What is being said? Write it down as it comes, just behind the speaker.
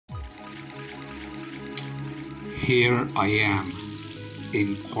Here I am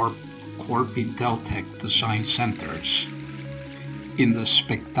in Corpi Deltec Design Centers in the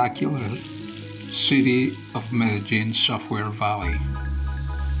spectacular city of Medellin Software Valley.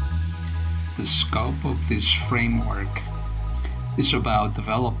 The scope of this framework is about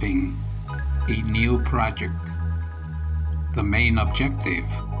developing a new project. The main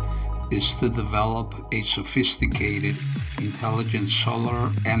objective is to develop a sophisticated, intelligent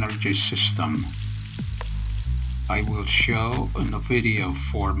solar energy system. I will show in a video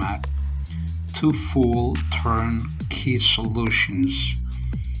format 2 full turnkey solutions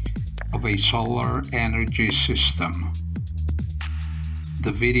of a solar energy system.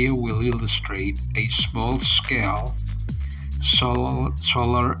 The video will illustrate a small-scale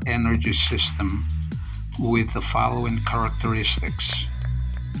solar energy system with the following characteristics.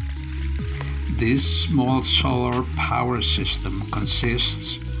 This small solar power system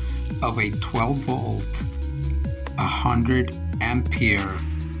consists of a 12-volt, 100-ampere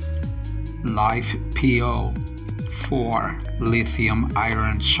LiFePO4 lithium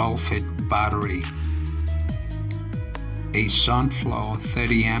iron sulfate battery, a SunFlow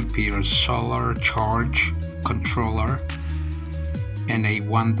 30-ampere solar charge controller, and a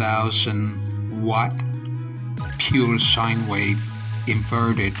 1000-watt pure sine wave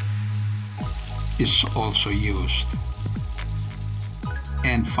inverted is also used.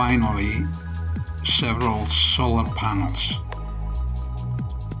 And finally, several solar panels.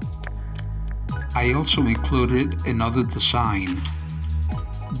 I also included another design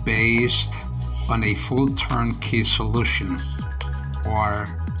based on a full turnkey solution for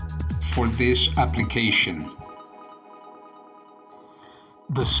this application.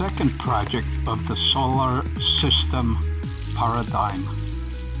 The second project of the solar system paradigm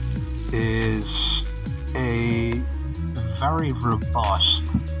is a very robust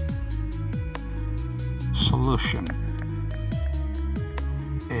solution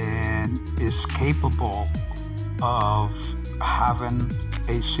and is capable of having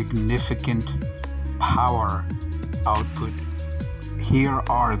a significant power output. Here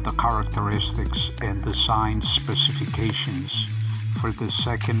are the characteristics and design specifications for the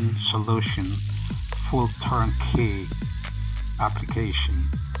second solution, full turnkey application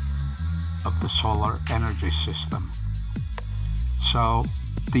of the solar energy system. So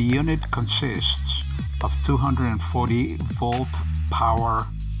the unit consists of 240-volt power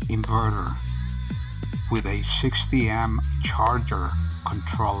inverter with a 60 amp charger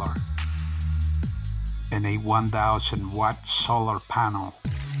controller and a 1000-watt solar panel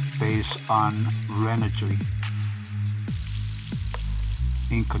based on Renogy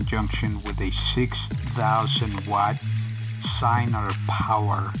in conjunction with a 6000-watt Siner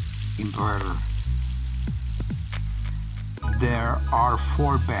power inverter. There are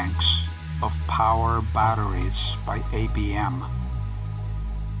 4 banks of power batteries by ABM.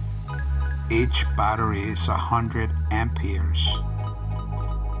 Each battery is 100 amperes,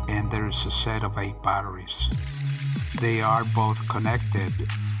 and there is a set of 8 batteries. They are both connected,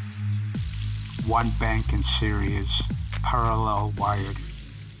 one bank in series, parallel wired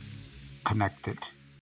connected.